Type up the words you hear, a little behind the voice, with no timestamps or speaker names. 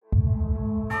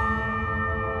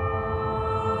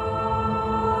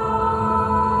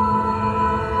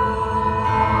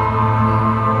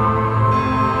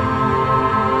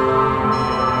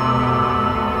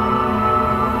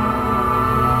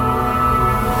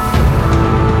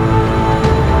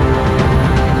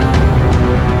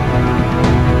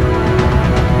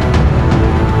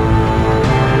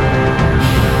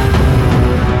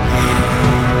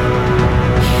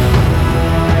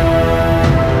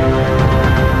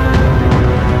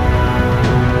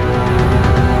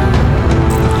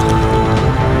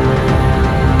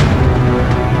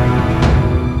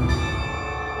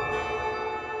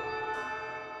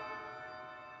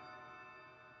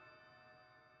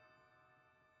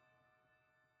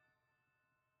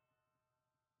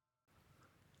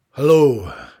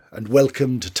Hello, and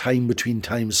welcome to Time Between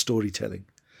Times Storytelling,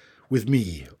 with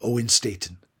me, Owen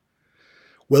Staten.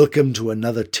 Welcome to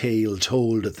another tale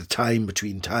told at the time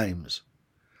between times.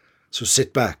 So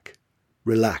sit back,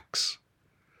 relax,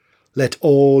 let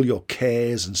all your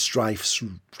cares and strifes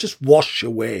just wash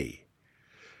away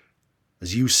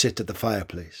as you sit at the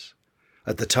fireplace,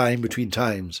 at the time between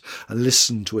times, and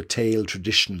listen to a tale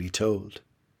traditionally told.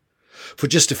 For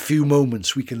just a few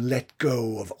moments we can let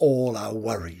go of all our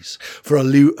worries. For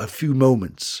a few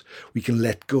moments we can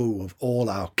let go of all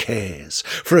our cares.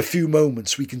 For a few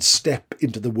moments we can step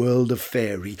into the world of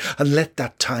fairy and let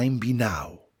that time be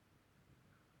now.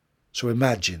 So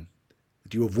imagine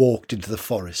that you have walked into the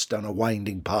forest down a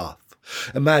winding path.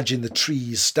 Imagine the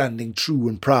trees standing true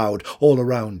and proud all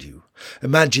around you.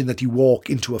 Imagine that you walk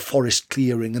into a forest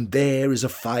clearing and there is a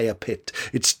fire pit,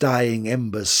 its dying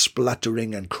embers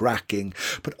spluttering and cracking,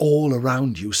 but all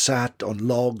around you, sat on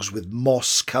logs with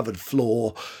moss-covered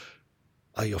floor,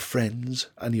 are your friends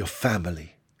and your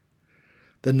family.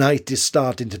 The night is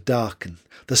starting to darken,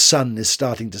 the sun is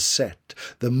starting to set,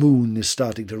 the moon is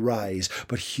starting to rise,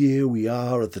 but here we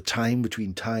are at the time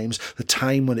between times, the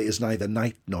time when it is neither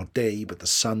night nor day, but the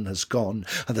sun has gone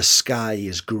and the sky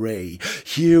is grey.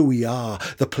 Here we are,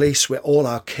 the place where all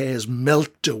our cares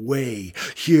melt away.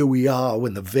 Here we are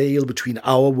when the veil between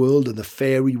our world and the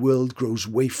fairy world grows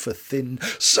wafer thin,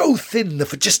 so thin that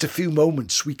for just a few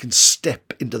moments we can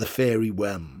step into the fairy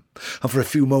realm, and for a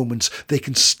few moments they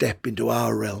can step into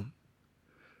our realm.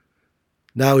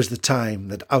 Now is the time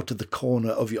that out of the corner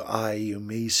of your eye you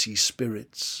may see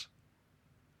spirits.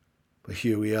 But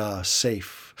here we are,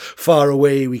 safe. Far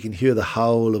away we can hear the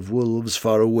howl of wolves,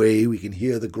 far away we can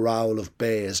hear the growl of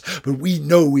bears, but we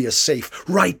know we are safe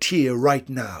right here, right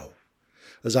now,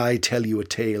 as I tell you a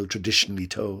tale traditionally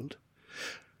told.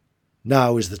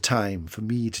 Now is the time for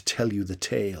me to tell you the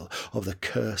tale of the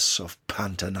curse of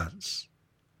Pantanants.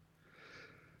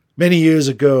 Many years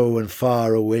ago and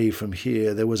far away from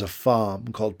here there was a farm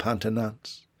called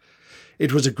Pantanants.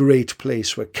 It was a great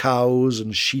place where cows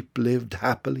and sheep lived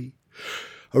happily.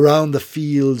 Around the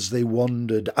fields they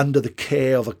wandered under the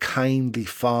care of a kindly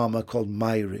farmer called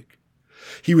Myrig.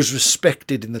 He was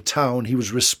respected in the town, he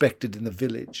was respected in the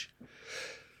village.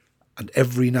 And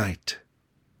every night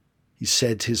he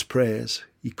said his prayers,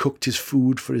 he cooked his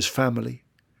food for his family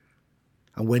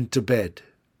and went to bed,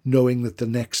 knowing that the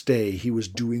next day he was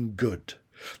doing good,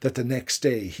 that the next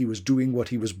day he was doing what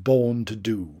he was born to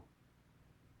do.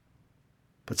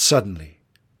 But suddenly,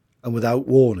 and without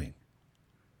warning,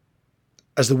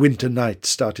 as the winter night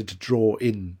started to draw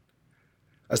in,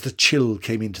 as the chill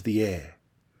came into the air,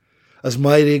 as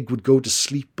Myrig would go to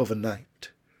sleep of a night,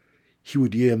 he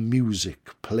would hear music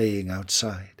playing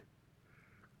outside,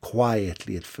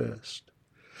 quietly at first,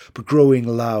 but growing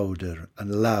louder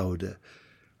and louder,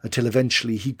 until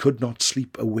eventually he could not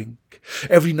sleep a wink.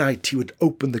 Every night he would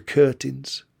open the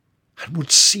curtains and would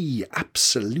see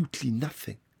absolutely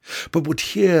nothing, but would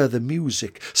hear the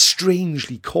music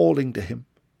strangely calling to him.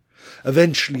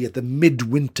 Eventually, at the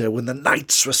midwinter, when the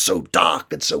nights were so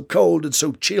dark and so cold and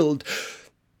so chilled,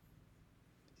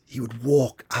 he would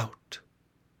walk out,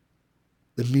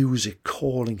 the music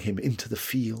calling him into the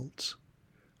fields,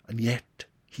 and yet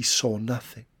he saw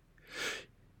nothing.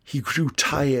 He grew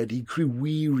tired, he grew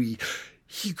weary,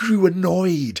 he grew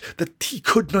annoyed that he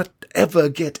could not ever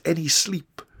get any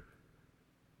sleep.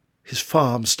 His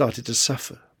farm started to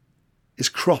suffer. His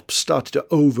crops started to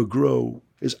overgrow.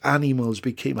 His animals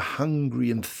became hungry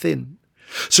and thin.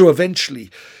 So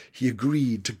eventually he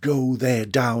agreed to go there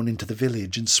down into the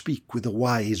village and speak with a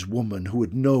wise woman who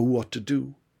would know what to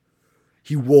do.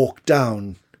 He walked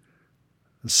down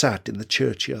and sat in the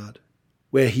churchyard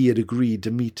where he had agreed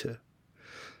to meet her.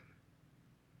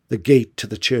 The gate to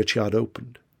the churchyard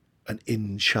opened, and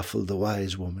in shuffled the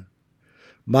wise woman.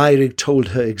 Myrig told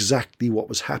her exactly what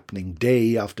was happening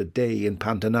day after day in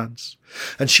Pantanants,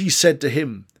 and she said to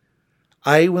him,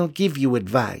 "I will give you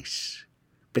advice,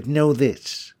 but know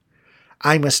this.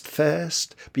 I must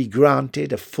first be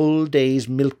granted a full day's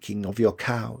milking of your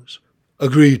cows."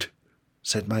 "Agreed,"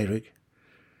 said Myrig.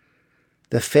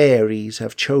 "The fairies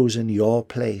have chosen your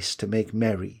place to make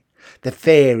merry. The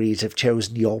fairies have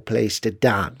chosen your place to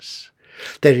dance.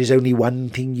 There is only one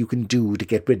thing you can do to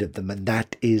get rid of them, and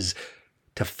that is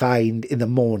to find in the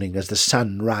morning as the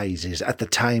sun rises, at the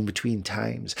time between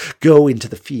times, go into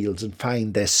the fields and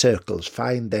find their circles,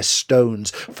 find their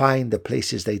stones, find the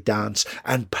places they dance,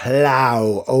 and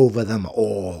plough over them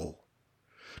all.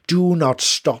 Do not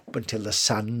stop until the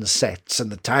sun sets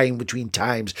and the time between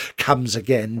times comes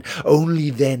again. Only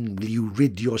then will you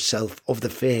rid yourself of the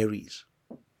fairies."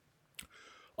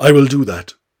 "I will do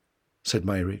that," said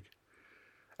Myrig.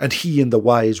 And he and the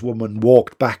wise woman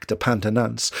walked back to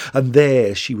Pantanance, and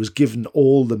there she was given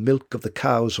all the milk of the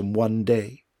cows from one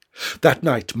day. That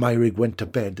night Meirig went to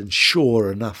bed, and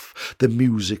sure enough, the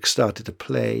music started to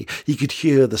play. He could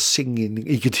hear the singing,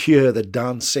 he could hear the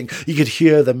dancing, he could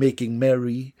hear the making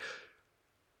merry.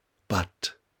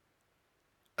 But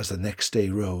as the next day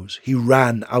rose, he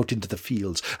ran out into the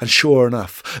fields, and sure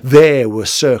enough, there were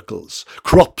circles,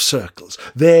 crop circles.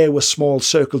 There were small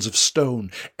circles of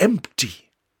stone, empty.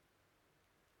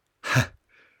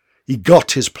 He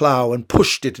got his plough and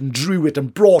pushed it and drew it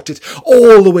and brought it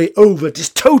all the way over,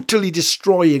 just totally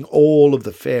destroying all of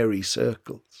the fairy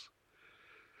circles.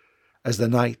 As the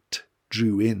night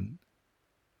drew in,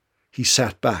 he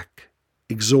sat back,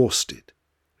 exhausted,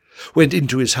 went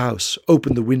into his house,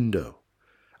 opened the window,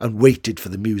 and waited for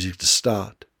the music to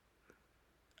start.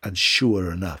 And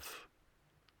sure enough,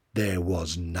 there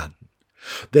was none.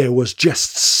 There was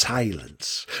just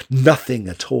silence, nothing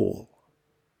at all.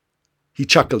 He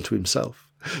chuckled to himself,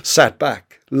 sat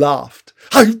back, laughed.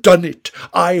 I've done it!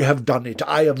 I have done it!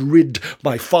 I have rid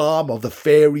my farm of the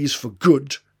fairies for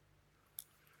good.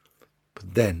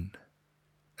 But then,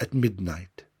 at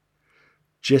midnight,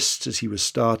 just as he was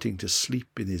starting to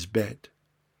sleep in his bed,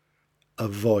 a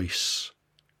voice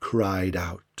cried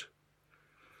out,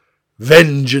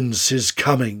 "Vengeance is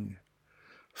coming!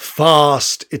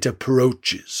 Fast it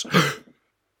approaches!"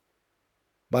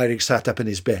 Meirig sat up in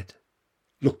his bed,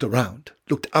 looked around,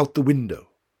 looked out the window.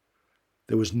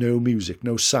 There was no music,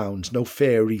 no sounds, no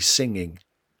fairy singing.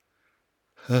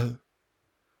 The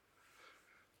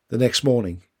next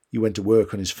morning he went to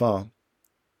work on his farm.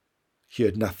 He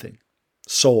heard nothing,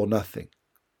 saw nothing.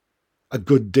 A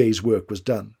good day's work was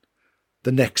done.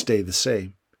 The next day the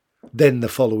same. Then the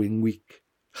following week.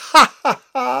 Ha ha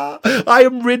ha! I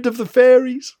am rid of the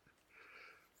fairies.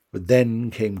 But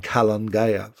then came Calan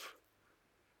Gaeaf,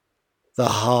 the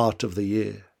heart of the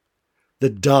year, the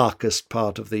darkest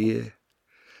part of the year.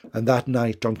 And that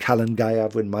night on Calan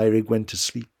Gaeaf, when Meirig went to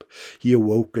sleep, he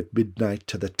awoke at midnight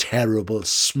to the terrible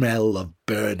smell of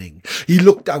burning. He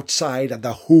looked outside and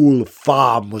the whole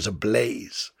farm was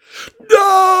ablaze.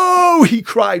 "No!" he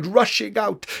cried, rushing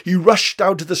out. He rushed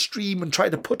down to the stream and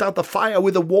tried to put out the fire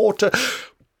with the water.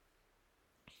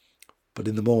 But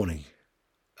in the morning,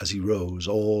 as he rose,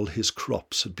 all his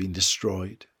crops had been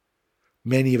destroyed.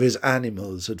 Many of his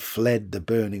animals had fled the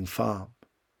burning farm.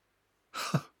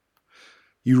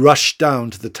 He rushed down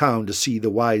to the town to see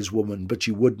the wise woman, but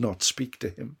she would not speak to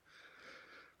him.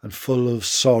 And full of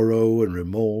sorrow and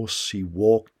remorse, he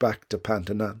walked back to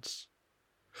Pantanance.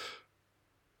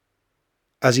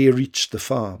 As he reached the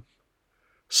farm,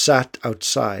 sat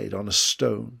outside on a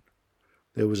stone,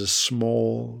 there was a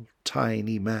small,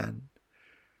 tiny man,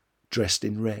 dressed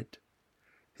in red,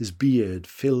 his beard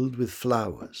filled with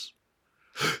flowers.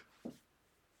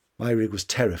 Meirig was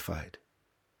terrified,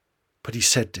 but he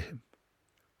said to him,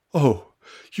 "Oh,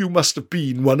 you must have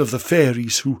been one of the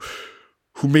fairies who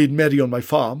made merry on my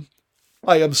farm.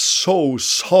 I am so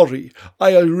sorry.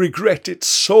 I regret it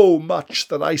so much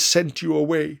that I sent you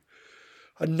away.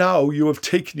 And now you have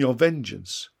taken your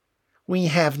vengeance." "We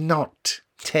have not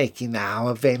taken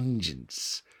our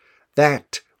vengeance.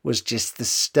 That was just the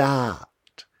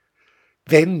start.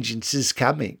 Vengeance is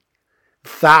coming.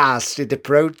 Fast it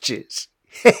approaches."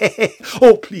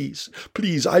 "Oh, please,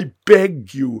 please, I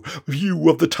beg you, you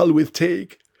of the Tylwyth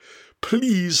Teg.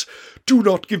 Please, do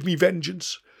not give me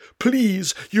vengeance.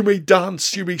 Please, you may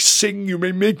dance, you may sing, you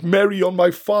may make merry on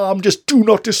my farm. Just do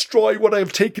not destroy what I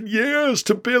have taken years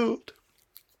to build."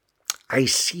 "I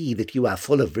see that you are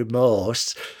full of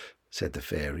remorse," said the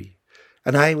fairy,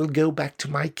 "and I will go back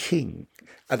to my king,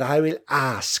 and I will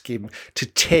ask him to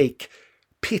take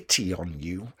pity on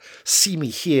you. See me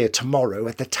here tomorrow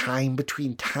at the time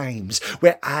between times,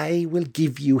 where I will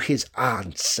give you his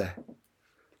answer."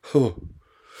 Oh.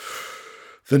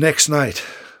 The next night,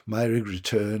 Meirig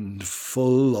returned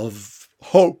full of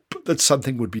hope that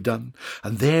something would be done,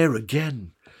 and there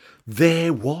again,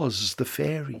 there was the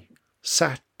fairy,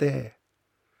 sat there.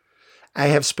 "I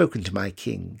have spoken to my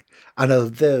king, and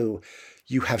although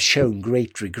you have shown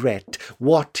great regret,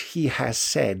 what he has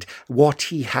said, what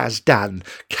he has done,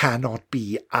 cannot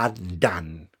be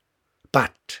undone.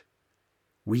 But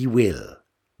we will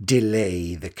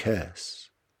delay the curse.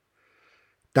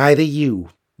 Neither you,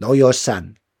 nor your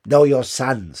son, nor your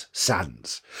son's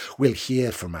sons will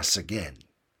hear from us again.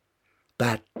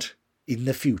 But in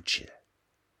the future,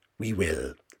 we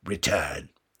will return."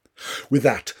 With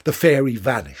that, the fairy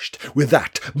vanished. With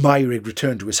that, Meirig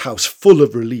returned to his house full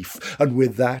of relief, and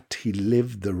with that he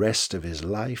lived the rest of his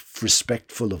life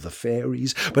respectful of the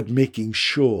fairies, but making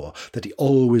sure that he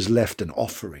always left an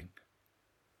offering.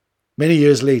 Many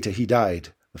years later he died.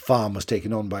 The farm was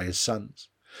taken on by his sons.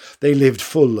 They lived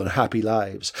full and happy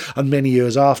lives, and many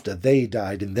years after they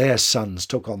died and their sons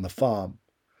took on the farm.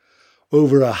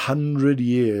 Over 100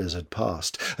 years had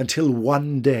passed, until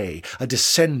one day a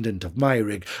descendant of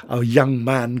Meirig, a young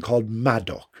man called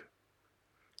Madoc,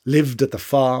 lived at the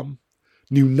farm,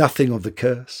 knew nothing of the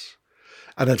curse,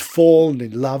 and had fallen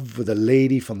in love with a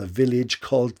lady from the village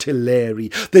called Teleri.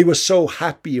 They were so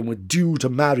happy and were due to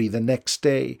marry the next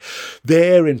day.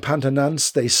 There in Pantanance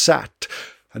they sat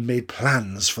and made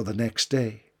plans for the next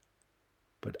day.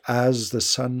 But as the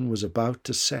sun was about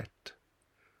to set,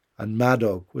 and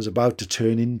Madoc was about to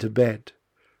turn into bed,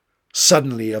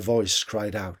 suddenly a voice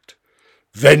cried out,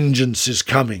 "Vengeance is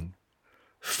coming!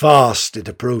 Fast it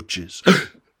approaches!"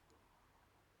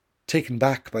 Taken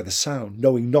back by the sound,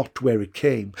 knowing not where it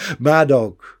came,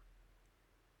 Madoc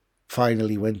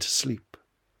finally went to sleep,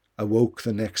 awoke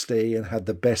the next day and had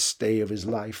the best day of his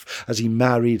life as he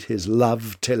married his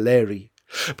love Teleri.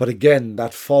 But again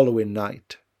that following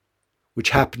night,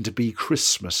 which happened to be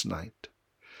Christmas night,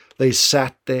 they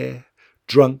sat there,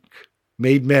 drunk,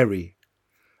 made merry,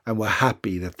 and were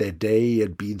happy that their day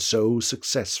had been so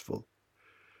successful.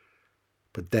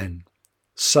 But then,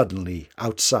 suddenly,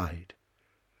 outside,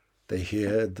 they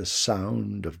heard the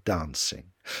sound of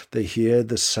dancing. They heard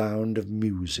the sound of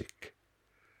music.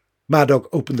 Madoc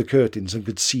opened the curtains and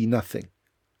could see nothing.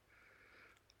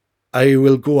 "I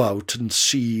will go out and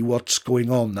see what's going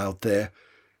on out there,"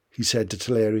 he said to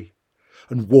Teleri,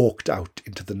 and walked out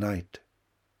into the night.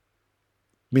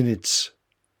 Minutes,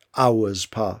 hours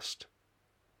passed,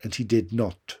 and he did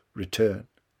not return.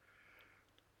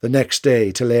 The next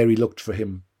day Teleri looked for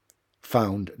him,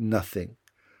 found nothing,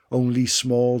 only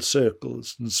small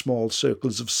circles and small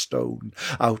circles of stone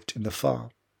out in the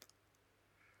farm.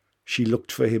 She looked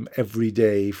for him every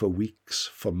day for weeks,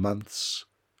 for months,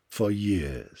 for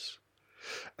years.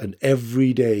 And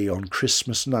every day on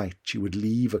Christmas night she would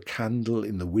leave a candle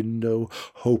in the window,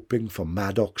 hoping for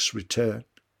Madoc's return.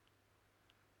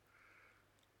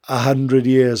 100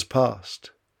 years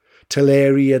passed.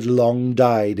 Teleri had long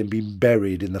died and been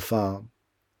buried in the farm.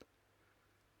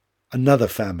 Another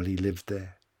family lived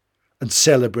there and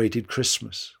celebrated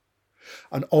Christmas.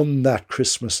 And on that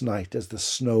Christmas night, as the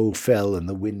snow fell and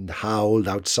the wind howled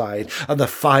outside and the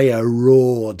fire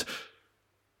roared,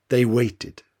 they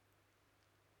waited.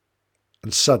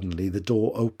 And suddenly the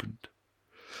door opened.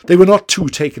 They were not too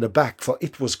taken aback, for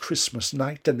it was Christmas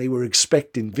night and they were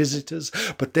expecting visitors.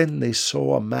 But then they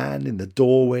saw a man in the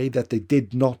doorway that they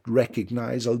did not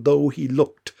recognize, although he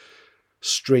looked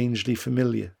strangely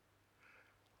familiar,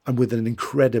 and with an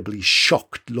incredibly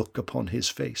shocked look upon his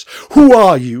face. "Who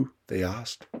are you?" they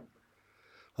asked.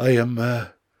 I am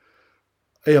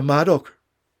Madoc.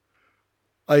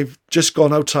 I've just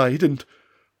gone outside and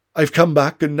I've come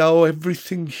back and now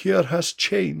everything here has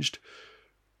changed.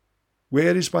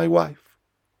 Where is my wife?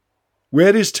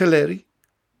 Where is Teleri?"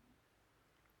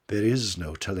 "There is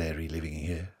no Teleri living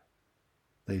here,"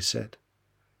 they said.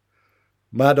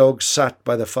 Madoc sat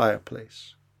by the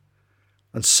fireplace,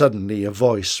 and suddenly a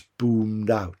voice boomed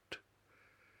out.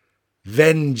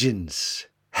 "Vengeance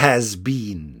has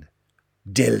been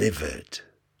delivered,"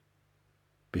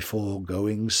 before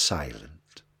going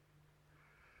silent.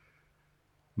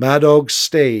 Madoc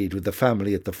stayed with the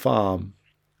family at the farm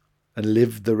and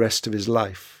lived the rest of his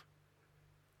life,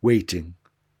 waiting,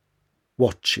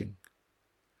 watching,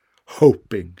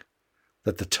 hoping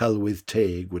that the Tylwyth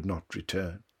Teg would not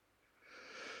return.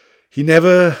 He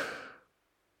never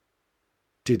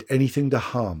did anything to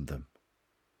harm them,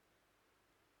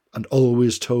 and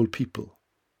always told people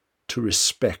to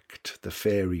respect the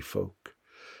fairy folk,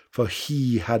 for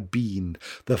he had been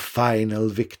the final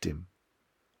victim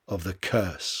of the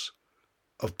curse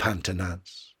of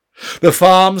Pantanance. The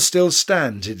farm still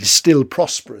stands, it is still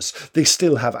prosperous, they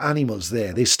still have animals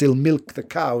there, they still milk the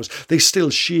cows, they still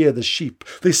shear the sheep,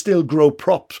 they still grow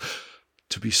crops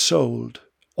to be sold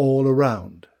all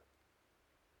around.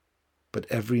 But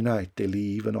every night they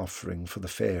leave an offering for the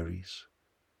fairies,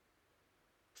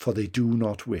 for they do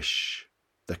not wish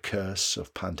the curse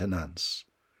of Pantanance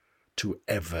to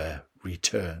ever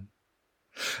return.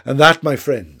 And that, my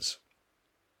friends,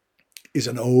 is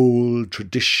an old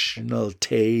traditional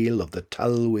tale of the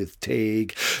Tylwyth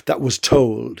Teg that was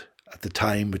told at the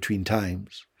time between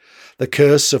times. The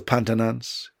curse of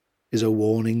Pantanance is a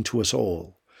warning to us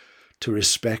all to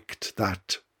respect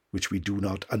that which we do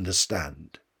not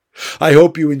understand. I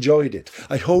hope you enjoyed it.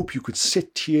 I hope you could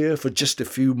sit here for just a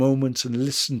few moments and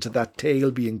listen to that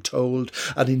tale being told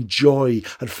and enjoy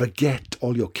and forget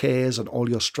all your cares and all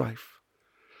your strife.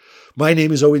 My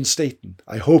name is Owen Staten.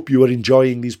 I hope you are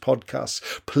enjoying these podcasts.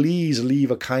 Please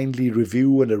leave a kindly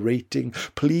review and a rating.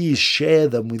 Please share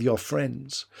them with your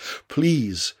friends.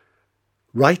 Please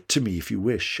write to me if you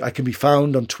wish. I can be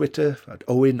found on Twitter at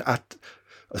Owen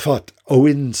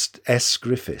S.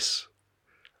 Griffiths.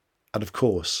 And of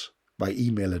course, my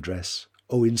email address,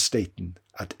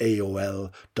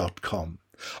 owenstaten@aol.com.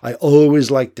 I always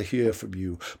like to hear from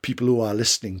you, people who are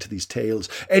listening to these tales.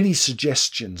 Any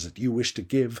suggestions that you wish to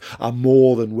give are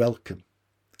more than welcome.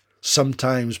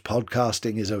 Sometimes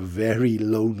podcasting is a very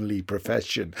lonely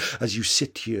profession as you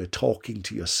sit here talking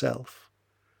to yourself,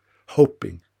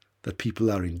 hoping that people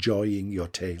are enjoying your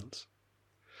tales.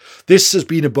 This has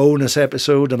been a bonus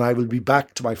episode, and I will be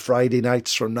back to my Friday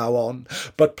nights from now on.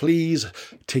 But please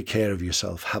take care of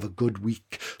yourself. Have a good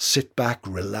week. Sit back,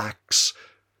 relax.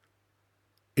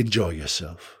 Enjoy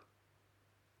yourself.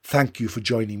 Thank you for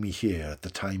joining me here at the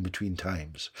Time Between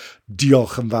Times.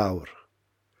 Diolch yn fawr.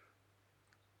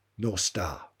 Nos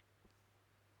da.